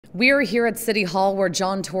We're here at City Hall where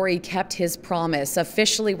John Tory kept his promise,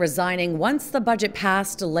 officially resigning once the budget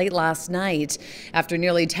passed late last night. After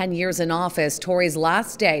nearly 10 years in office, Tory's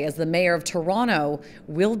last day as the mayor of Toronto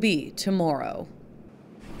will be tomorrow.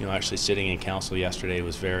 You know, actually sitting in council yesterday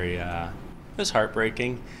was it was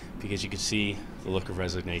heartbreaking because you could see the look of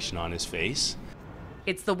resignation on his face.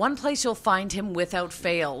 It's the one place you'll find him without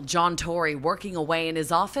fail. John Tory working away in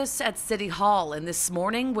his office at City Hall, and this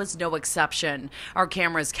morning was no exception. Our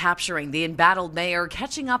cameras capturing the embattled mayor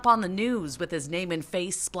catching up on the news with his name and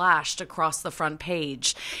face splashed across the front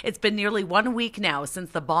page. It's been nearly 1 week now since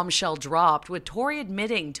the bombshell dropped, with Tory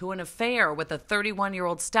admitting to an affair with a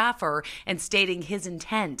 31-year-old staffer and stating his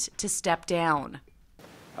intent to step down.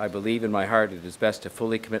 I believe in my heart it is best to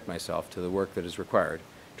fully commit myself to the work that is required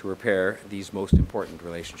to repair these most important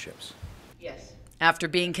relationships. Yes. After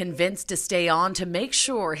being convinced to stay on to make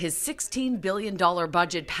sure his $16 billion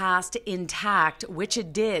budget passed intact, which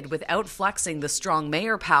it did without flexing the strong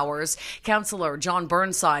mayor powers, Councillor John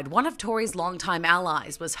Burnside, one of Tory's longtime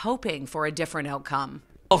allies, was hoping for a different outcome.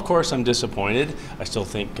 Of course, I'm disappointed. I still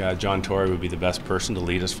think John Tory would be the best person to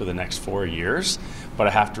lead us for the next 4 years, but I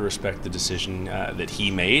have to respect the decision that he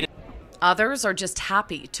made. Others are just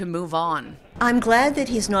happy to move on. I'm glad that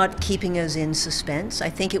he's not keeping us in suspense.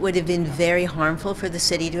 I think it would have been very harmful for the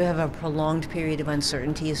city to have a prolonged period of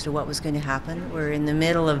uncertainty as to what was going to happen. We're in the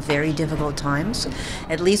middle of very difficult times.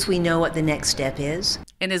 At least we know what the next step is.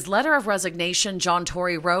 In his letter of resignation, John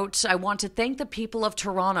Tory wrote, "I want to thank the people of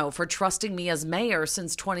Toronto for trusting me as mayor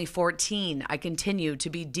since 2014. I continue to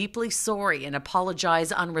be deeply sorry and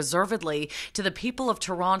apologize unreservedly to the people of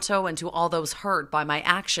Toronto and to all those hurt by my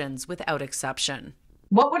actions without exception."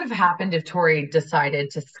 What would have happened if Tory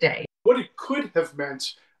decided to stay? What it could have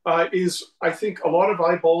meant is, I think, a lot of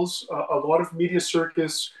eyeballs, a lot of media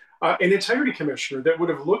circus, an integrity commissioner that would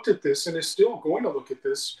have looked at this and is still going to look at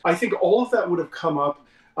this. I think all of that would have come up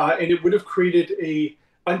and it would have created a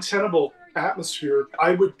untenable atmosphere.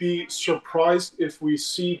 I would be surprised if we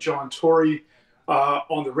see John Tory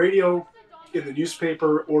on the radio, in the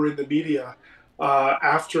newspaper, or in the media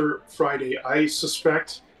after Friday. I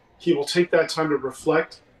suspect he will take that time to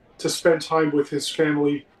reflect, to spend time with his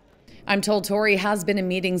family. I'm told Tory has been in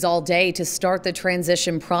meetings all day to start the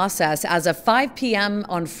transition process as of 5 p.m.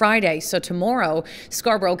 on Friday. So tomorrow,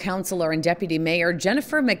 Scarborough Councillor and Deputy Mayor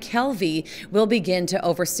Jennifer McKelvey will begin to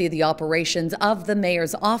oversee the operations of the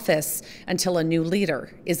mayor's office until a new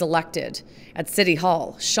leader is elected. At City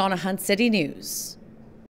Hall, Shauna Hunt, City News.